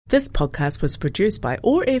This podcast was produced by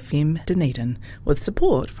OAR FM Dunedin with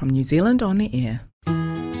support from New Zealand On Air.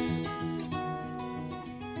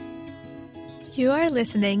 You are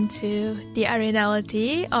listening to the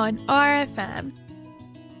Arinality on OAR FM.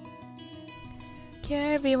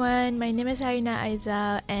 Kia everyone, my name is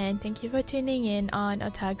Arina and thank you for tuning in on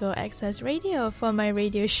Otago Access Radio for my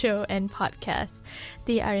radio show and podcast,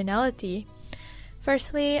 the Arinality.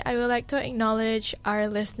 Firstly, I would like to acknowledge our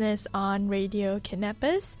listeners on Radio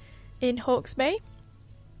Kidnappers in Hawke's Bay,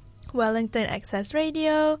 Wellington Access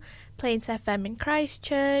Radio, Plains FM in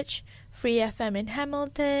Christchurch, Free FM in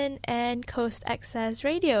Hamilton, and Coast Access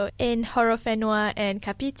Radio in Horowhenua and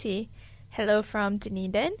Kapiti. Hello from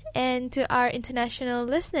Dunedin, and to our international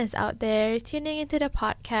listeners out there tuning into the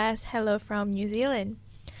podcast, hello from New Zealand.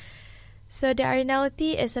 So the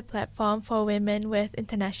Arinality is a platform for women with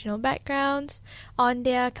international backgrounds on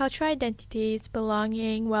their cultural identities,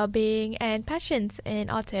 belonging, well-being, and passions in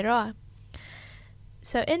Aotearoa.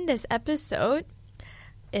 So in this episode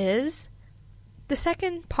is the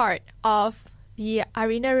second part of the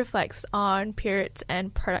Arina Reflects on Periods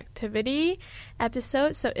and Productivity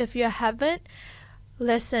episode. So if you haven't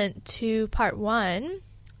listened to part 1,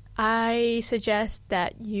 I suggest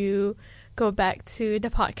that you go back to the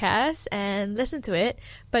podcast and listen to it.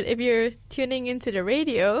 But if you're tuning into the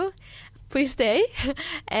radio, please stay.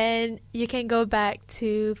 And you can go back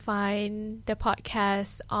to find the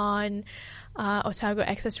podcast on Otago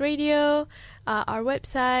Access Radio, our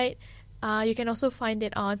website. You can also find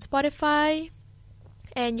it on Spotify.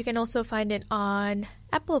 And you can also find it on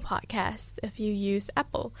Apple Podcasts if you use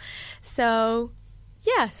Apple. So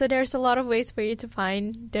there's a lot of ways for you to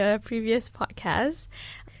find the previous podcast.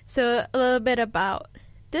 So a little bit about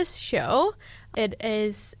this show. It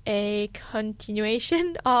is a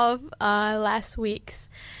continuation of last week's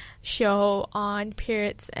show on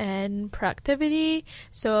periods and productivity.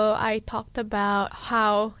 So I talked about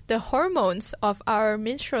how the hormones of our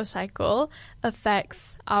menstrual cycle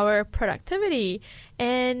affects our productivity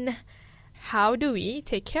and how do we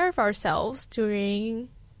take care of ourselves during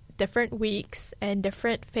different weeks and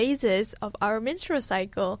different phases of our menstrual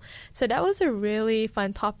cycle. So that was a really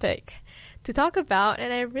fun topic to talk about,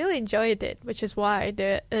 and I really enjoyed it, which is why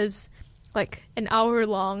there is like an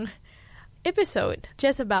hour-long episode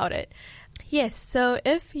just about it. Yes, so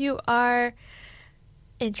if you are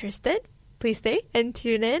interested, please stay and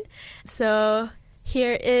tune in. So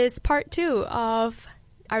here is part 2 of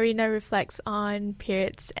Arina Reflects on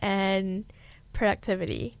Periods and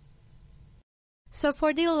Productivity. So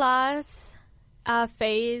for the last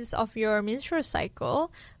phase of your menstrual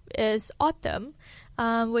cycle is autumn,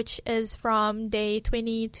 which is from day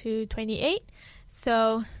 20 to 28.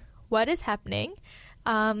 So what is happening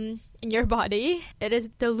in your body? It is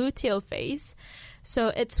the luteal phase. So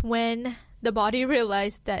it's when the body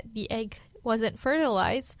realized that the egg wasn't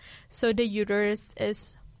fertilized, so the uterus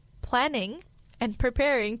is planning and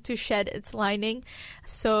preparing to shed its lining,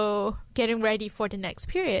 so getting ready for the next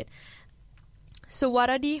period. So what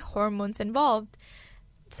are the hormones involved?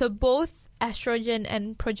 So both estrogen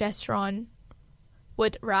and progesterone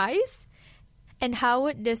would rise. And how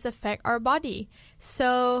would this affect our body?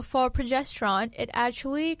 So for progesterone, it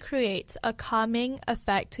actually creates a calming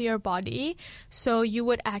effect to your body. So you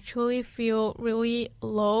would actually feel really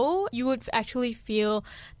low. You would actually feel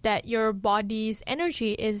that your body's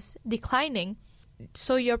energy is declining.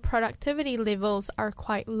 So your productivity levels are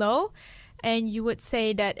quite low. And you would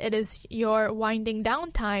say that it is your winding down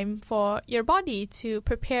time for your body to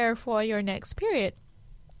prepare for your next period.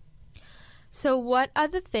 So what are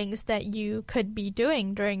the things that you could be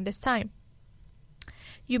doing during this time?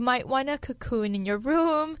 You might want to cocoon in your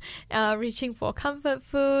room, reaching for comfort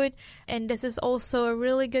food. And this is also a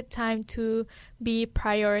really good time to be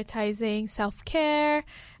prioritizing self-care.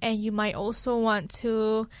 And you might also want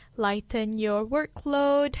to lighten your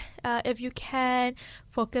workload if you can.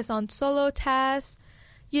 Focus on solo tasks.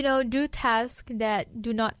 Do tasks that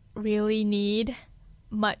do not really need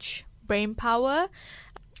much brain power.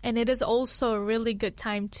 And it is also a really good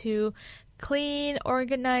time to clean,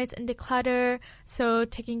 organize, and declutter. So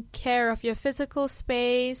taking care of your physical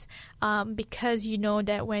space, because you know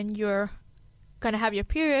that when you're going to have your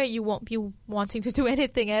period, you won't be wanting to do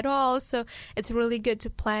anything at all. So it's really good to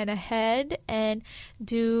plan ahead and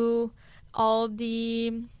do all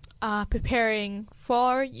the preparing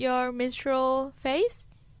for your menstrual phase.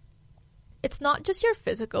 It's not just your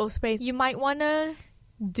physical space. You might want to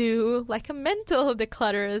do like a mental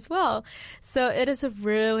declutter as well. So it is a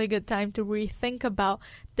really good time to rethink about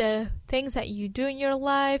the things that you do in your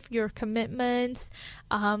life, your commitments,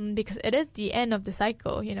 because it is the end of the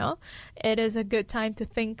cycle, It is a good time to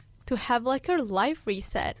think to have like a life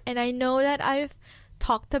reset. And I know that I've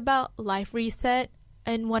talked about life reset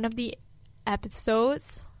in one of the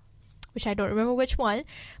episodes, which I don't remember which one,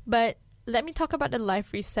 but let me talk about the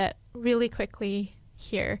life reset really quickly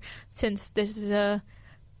here, since this is a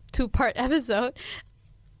 2-part episode.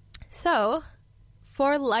 So,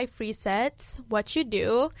 for life resets, what you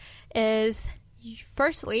do is,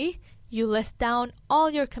 firstly, you list down all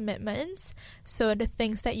your commitments, so the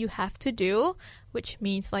things that you have to do, which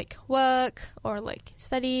means like work or like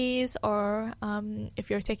studies, or if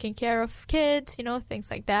you're taking care of kids,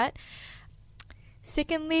 things like that.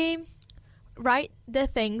 Secondly, write the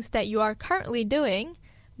things that you are currently doing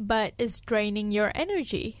but is draining your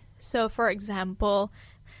energy. So for example,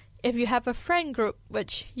 if you have a friend group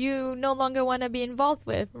which you no longer want to be involved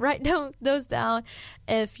with, write those down.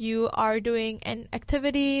 If you are doing an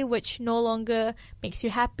activity which no longer makes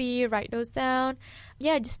you happy, write those down.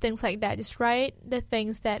 Yeah, just things like that. Just write the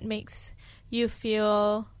things that makes you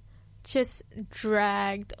feel just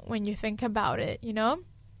dragged when you think about it,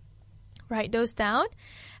 Write those down.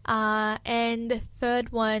 And the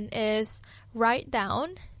third one is write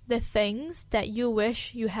down the things that you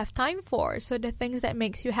wish you have time for. So the things that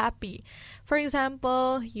makes you happy. For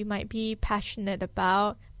example, you might be passionate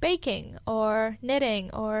about baking or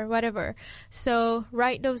knitting or whatever. So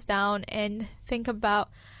write those down and think about,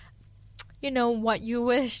 what you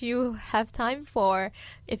wish you have time for.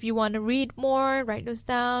 If you want to read more, write those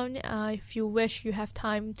down. If you wish you have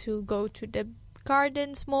time to go to the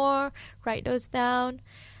gardens more, write those down.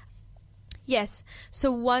 Yes,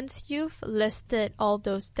 so once you've listed all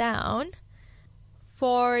those down,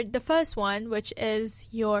 for the first one, which is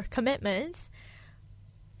your commitments,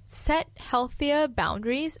 set healthier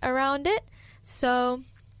boundaries around it. So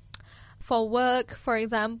for work, for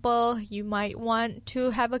example, you might want to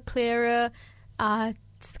have a clearer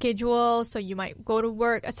schedule. So you might go to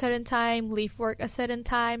work a certain time, leave work a certain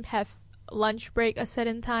time, have lunch break a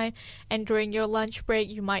certain time, and during your lunch break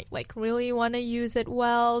you might really want to use it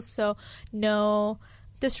well, so no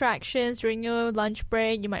distractions during your lunch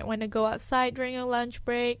break. You might want to go outside during your lunch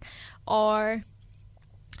break, or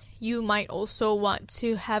you might also want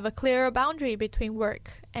to have a clearer boundary between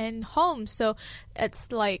work and home, so it's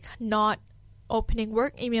not opening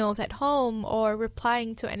work emails at home or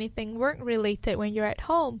replying to anything work related when you're at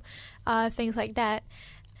home, things like that.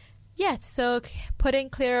 Yes, so putting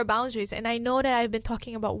clearer boundaries. And I know that I've been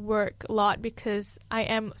talking about work a lot because I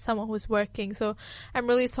am someone who's working. So I'm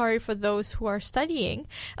really sorry for those who are studying.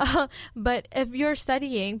 But if you're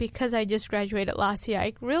studying, because I just graduated last year,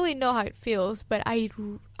 I really know how it feels. But I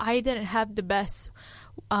didn't have the best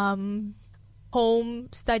home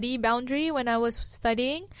study boundary when I was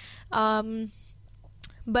studying. But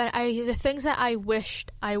the things that I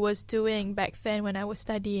wished I was doing back then when I was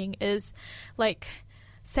studying is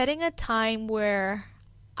setting a time where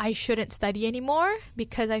I shouldn't study anymore,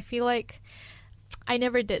 because I feel like I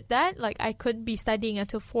never did that. I could be studying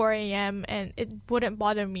until 4 a.m. and it wouldn't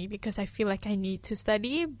bother me because I feel like I need to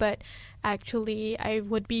study, but actually I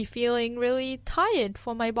would be feeling really tired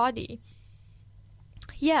for my body.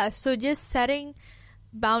 Yeah, so just setting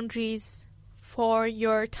boundaries for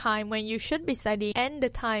your time when you should be studying and the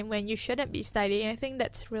time when you shouldn't be studying. I think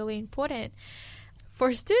that's really important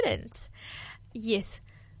for students. Yes.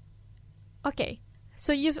 Okay,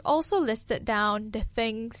 so you've also listed down the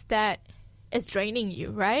things that is draining you,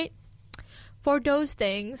 right? For those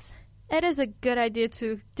things, it is a good idea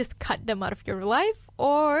to just cut them out of your life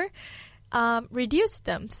or reduce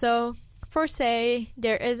them. So for say,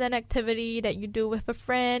 there is an activity that you do with a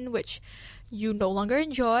friend which you no longer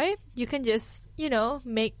enjoy, you can just,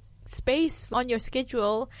 make space on your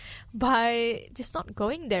schedule by just not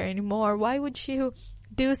going there anymore. Why would you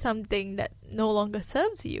do something that no longer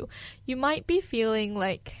serves you? You might be feeling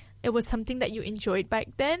like it was something that you enjoyed back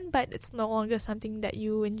then, but it's no longer something that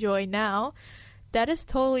you enjoy now. That is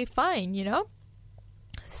totally fine,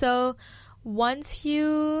 So once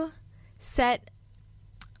you let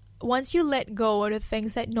go of the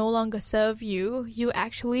things that no longer serve you, you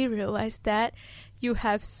actually realize that you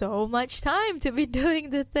have so much time to be doing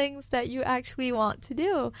the things that you actually want to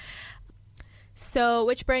do. So,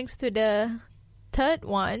 which brings to the third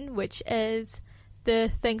one, which is the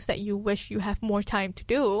things that you wish you have more time to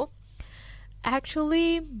do.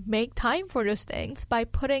 Actually make time for those things by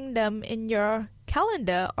putting them in your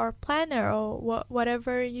calendar or planner or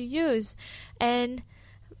whatever you use, and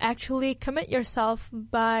actually commit yourself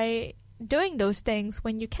by doing those things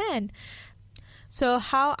when you can. So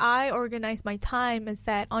how I organize my time is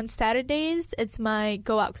that on Saturdays it's my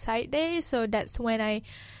go outside day, so that's when I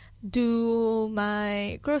do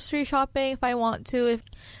my grocery shopping if I want to.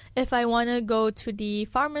 If I want to go to the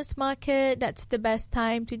farmer's market, that's the best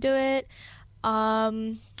time to do it.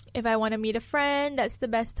 If I want to meet a friend, that's the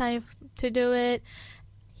best time to do it.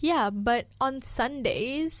 Yeah, but on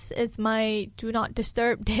Sundays is my do not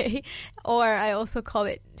disturb day, or I also call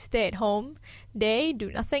it stay at home day,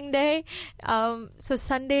 do nothing day. So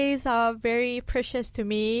Sundays are very precious to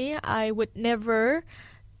me. I would never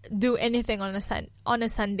do anything on a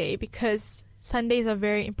Sunday, because Sundays are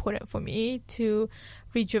very important for me to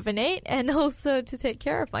rejuvenate and also to take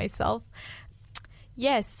care of myself.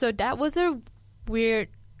 Yes, so that was a weird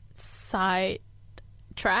side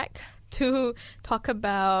track to talk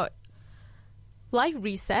about life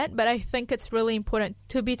reset, but I think it's really important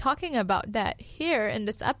to be talking about that here in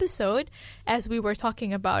this episode as we were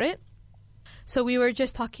talking about it. So we were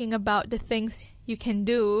just talking about the things you can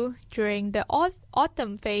do during the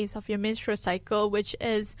autumn phase of your menstrual cycle, which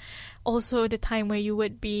is also the time where you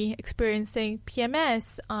would be experiencing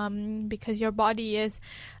PMS, because your body is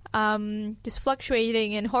just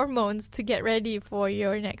fluctuating in hormones to get ready for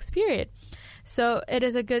your next period. So it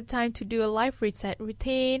is a good time to do a life reset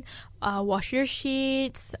routine, wash your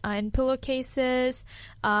sheets and pillowcases.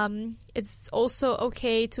 It's also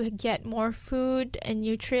okay to get more food and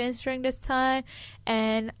nutrients during this time,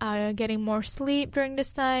 and getting more sleep during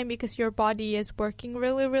this time, because your body is working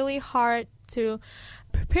really, really hard to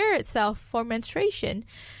prepare itself for menstruation.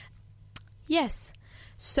 Yes.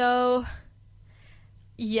 So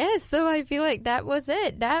I feel like that was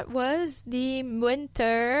it. That was the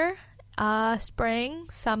winter, spring,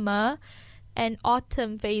 summer, and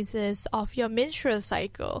autumn phases of your menstrual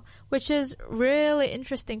cycle, which is really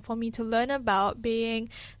interesting for me to learn about, being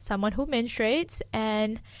someone who menstruates.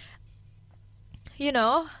 And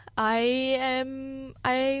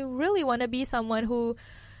I really want to be someone who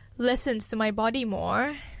listens to my body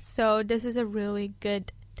more, so this is a really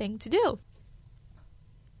good thing to do.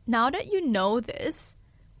 Now that you know this,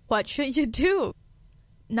 what should you do?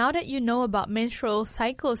 Now that you know about menstrual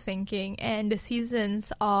cycle syncing and the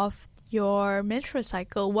seasons of your menstrual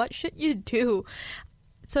cycle, what should you do?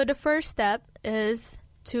 So the first step is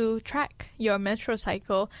to track your menstrual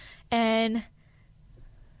cycle. And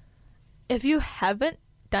if you haven't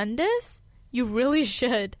done this, you really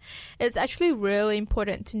should. It's actually really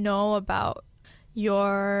important to know about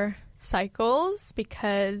your cycles,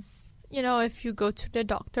 because if you go to the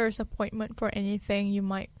doctor's appointment for anything, you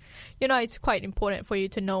might, it's quite important for you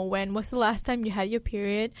to know when was the last time you had your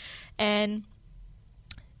period. And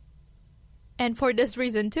for this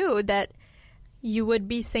reason too, that you would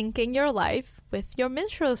be syncing your life with your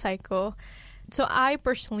menstrual cycle. So I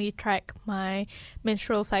personally track my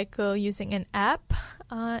menstrual cycle using an app,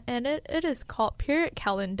 and it is called Period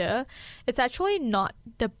Calendar. It's actually not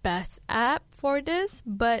the best app for this,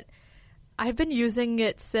 but I've been using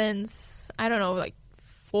it since,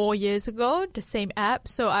 4 years ago, the same app,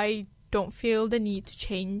 so I don't feel the need to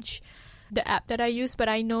change the app that I use. But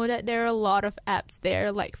I know that there are a lot of apps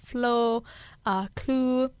there, like Flow,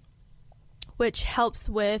 Clue, which helps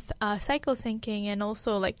with cycle syncing, and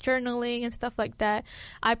also like journaling and stuff like that.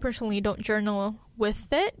 I personally don't journal with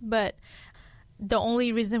it, but the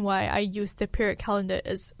only reason why I use the period calendar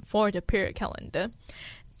is for the period calendar.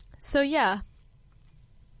 So yeah.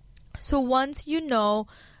 So once you know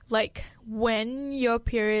when your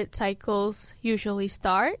period cycles usually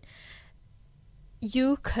start,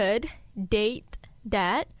 you could date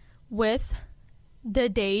that with the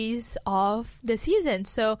days of the season.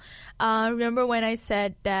 So remember when I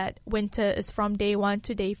said that winter is from day 1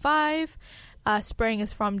 to day 5, spring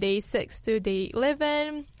is from day 6 to day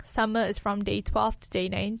 11, summer is from day 12 to day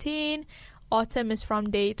 19, autumn is from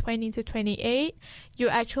day 20 to 28. You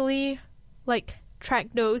actually track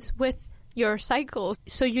those with your cycles,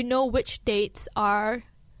 so you know which dates are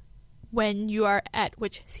when you are at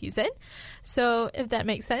which season. So if that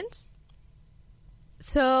makes sense.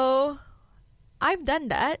 So I've done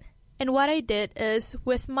that, and what I did is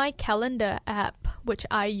with my calendar app, which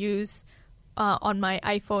I use on my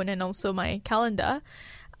iPhone and also my calendar,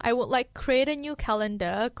 I would create a new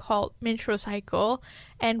calendar called menstrual cycle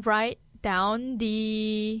and write down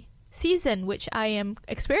the season which I am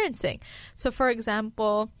experiencing. So for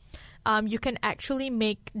example, you can actually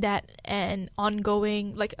make that an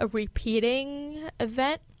ongoing, a repeating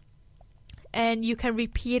event, and you can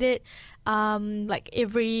repeat it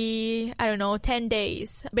every 10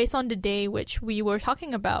 days based on the day which we were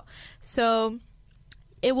talking about. So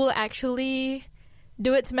it will actually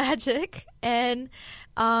do its magic and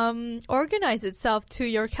organize itself to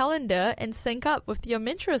your calendar and sync up with your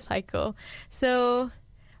menstrual cycle. So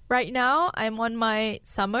right now I'm on my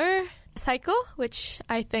summer cycle, which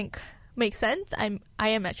I think makes sense. I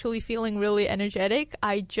am actually feeling really energetic.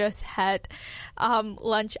 I just had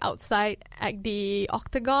lunch outside at the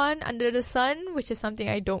Octagon under the sun, which is something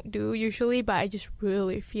I don't do usually, but I just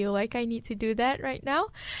really feel like I need to do that right now.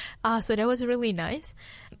 So that was really nice.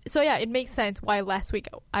 So yeah, it makes sense why last week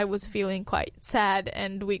I was feeling quite sad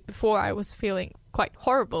and the week before I was feeling quite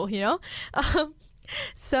horrible,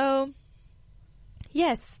 So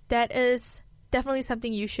yes, that is definitely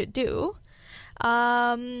something you should do.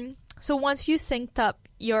 So once you synced up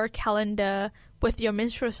your calendar with your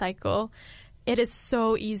menstrual cycle, it is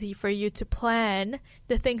so easy for you to plan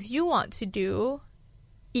the things you want to do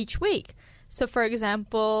each week. So for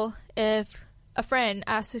example, if a friend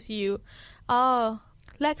asks you, oh,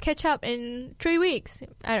 let's catch up in 3 weeks.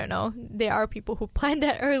 I don't know. There are people who plan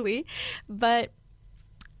that early, but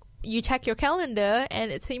you check your calendar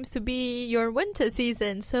and it seems to be your winter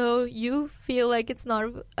season, so you feel like it's not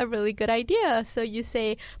a really good idea. So you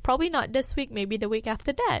say, probably not this week, maybe the week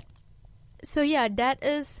after that. So yeah, that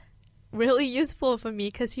is really useful for me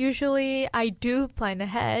because usually I do plan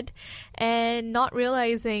ahead and not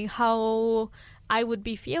realizing how I would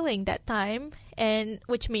be feeling that time, and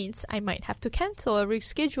which means I might have to cancel or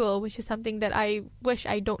reschedule, which is something that I wish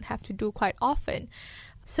I don't have to do quite often.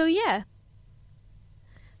 So yeah.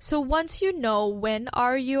 So once you know when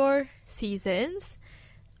are your seasons,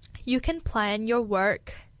 you can plan your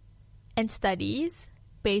work and studies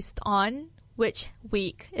based on which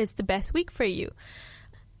week is the best week for you.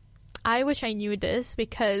 I wish I knew this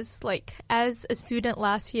because, as a student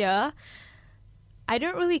last year, I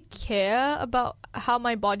don't really care about how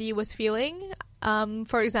my body was feeling.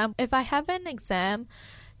 For example, if I have an exam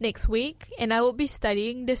next week and I will be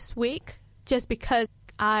studying this week just because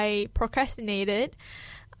I procrastinated,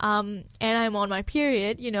 and I'm on my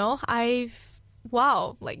period, that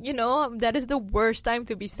is the worst time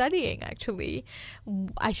to be studying, actually.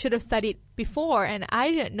 I should have studied before, and I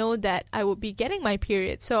didn't know that I would be getting my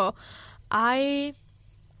period. So I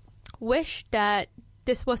wish that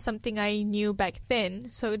this was something I knew back then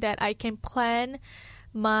so that I can plan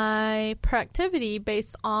my productivity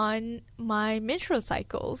based on my menstrual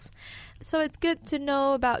cycles. So it's good to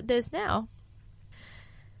know about this now.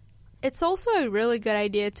 It's also a really good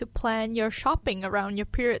idea to plan your shopping around your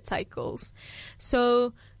period cycles.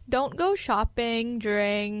 So don't go shopping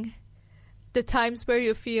during the times where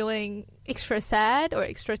you're feeling extra sad or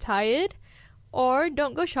extra tired, or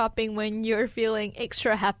don't go shopping when you're feeling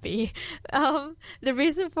extra happy. The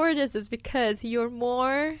reason for this is because you're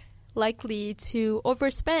more likely to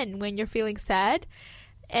overspend when you're feeling sad,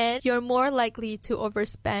 and you're more likely to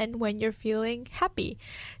overspend when you're feeling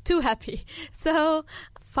too happy. So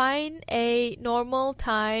find a normal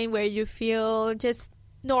time where you feel just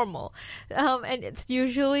normal. And it's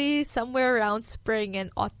usually somewhere around spring and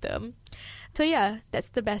autumn. So yeah,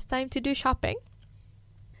 that's the best time to do shopping.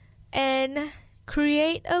 And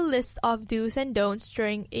create a list of do's and don'ts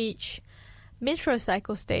during each menstrual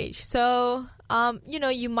cycle stage. So,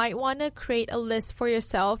 you might want to create a list for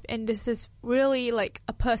yourself, and this is really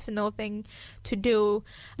a personal thing to do.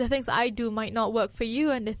 The things I do might not work for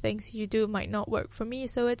you, and the things you do might not work for me,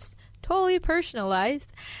 so it's totally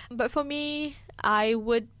personalized. But for me, I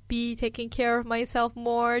would be taking care of myself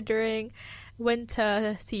more during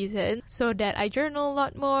winter season so that I journal a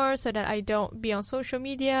lot more, so that I don't be on social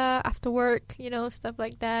media after work, stuff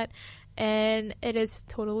like that, and it is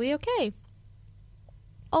totally okay.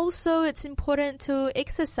 Also, it's important to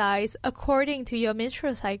exercise according to your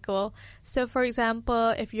menstrual cycle. So, for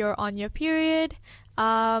example, if you're on your period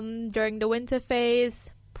during the winter phase,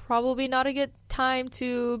 probably not a good time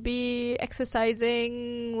to be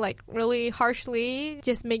exercising really harshly.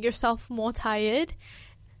 Just make yourself more tired.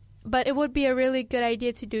 But it would be a really good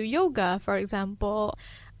idea to do yoga, for example,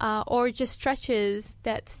 or just stretches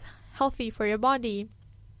that's healthy for your body.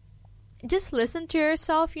 Just listen to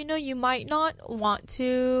yourself. You might not want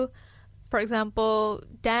to, for example,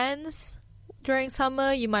 dance during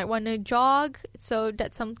summer. You might want to jog. So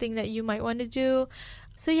that's something that you might want to do.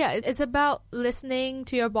 So yeah, it's about listening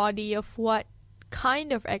to your body of what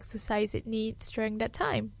kind of exercise it needs during that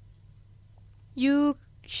time. You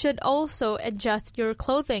should also adjust your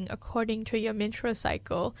clothing according to your menstrual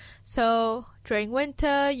cycle. So during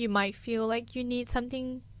winter, you might feel like you need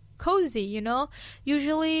something cozy,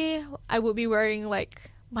 Usually I would be wearing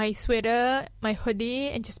my sweater, my hoodie,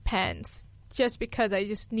 and just pants, just because I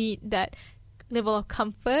just need that level of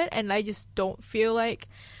comfort, and I just don't feel like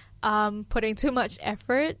putting too much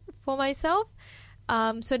effort for myself.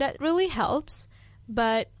 So that really helps.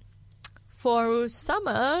 But for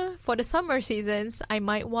the summer seasons, I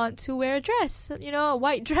might want to wear a dress, a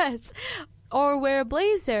white dress. or wear a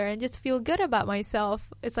blazer and just feel good about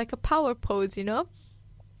myself. It's like a power pose, you know?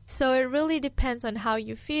 So it really depends on how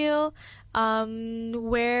you feel.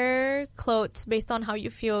 Wear clothes based on how you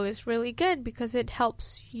feel is really good because it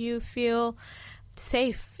helps you feel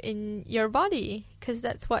safe in your body, because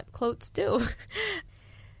that's what clothes do.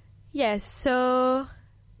 Yes, so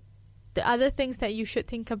the other things that you should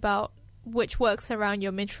think about, which works around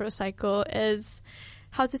your menstrual cycle, is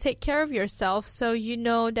how to take care of yourself. So you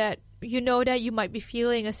know that you might be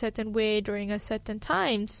feeling a certain way during a certain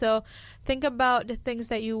time. So think about the things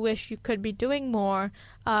that you wish you could be doing more,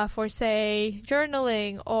 for say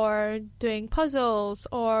journaling or doing puzzles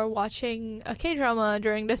or watching a K-drama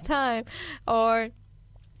during this time. Or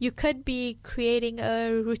you could be creating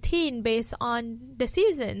a routine based on the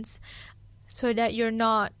seasons so that you're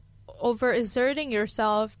not overexerting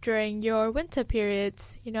yourself during your winter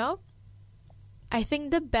periods, you know? I think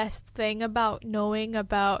the best thing about knowing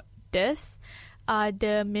about this,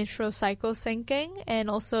 the menstrual cycle syncing and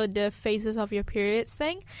also the phases of your periods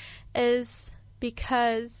thing, is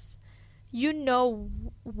because you know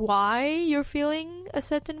why you're feeling a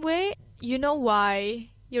certain way. You know why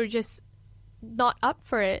you're just not up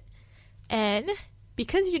for it. And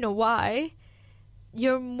because you know why,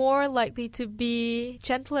 you're more likely to be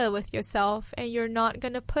gentler with yourself and you're not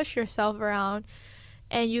going to push yourself around.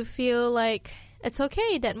 And you feel like it's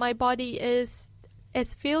okay that my body is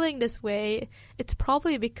feeling this way. It's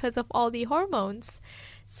probably because of all the hormones.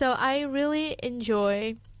 So I really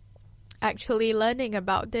enjoy actually learning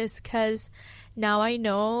about this, because now I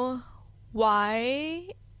know why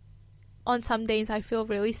on some days I feel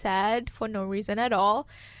really sad for no reason at all,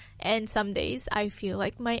 and some days I feel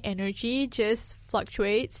like my energy just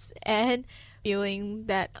fluctuates and feeling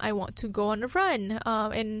that I want to go on a run,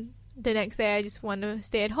 and the next day I just want to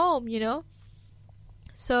stay at home, you know.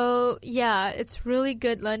 So yeah, it's really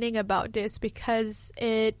good learning about this because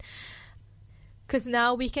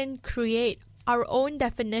now we can create our own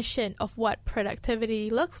definition of what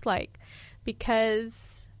productivity looks like,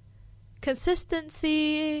 because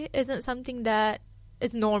consistency isn't something that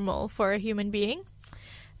is normal for a human being,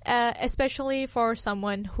 especially for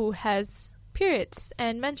someone who has periods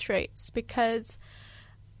and menstruates, because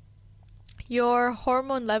your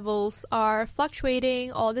hormone levels are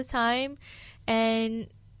fluctuating all the time. And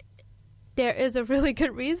there is a really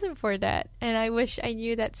good reason for that. And I wish I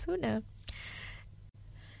knew that sooner.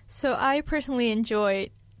 So I personally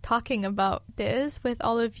enjoyed talking about this with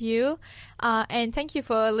all of you. And thank you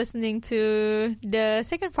for listening to the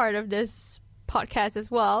second part of this podcast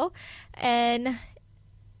as well. And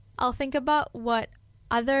I'll think about what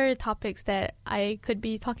other topics that I could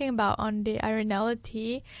be talking about on the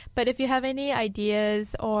Arinality. But if you have any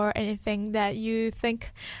ideas or anything that you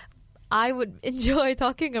think I would enjoy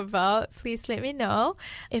talking about, please let me know.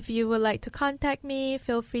 If you would like to contact me,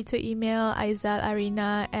 feel free to email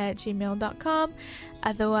aizalarina@gmail.com.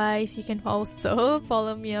 Otherwise, you can also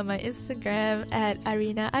follow me on my Instagram at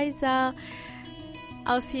ArinaAizal.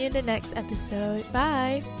 I'll see you in the next episode.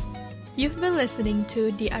 Bye! You've been listening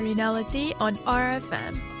to The Arinality on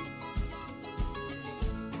RFM.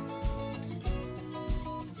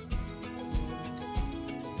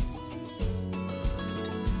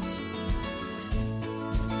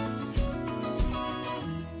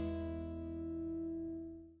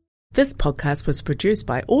 This podcast was produced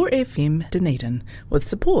by OAR FM Dunedin with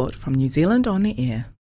support from New Zealand On the Air.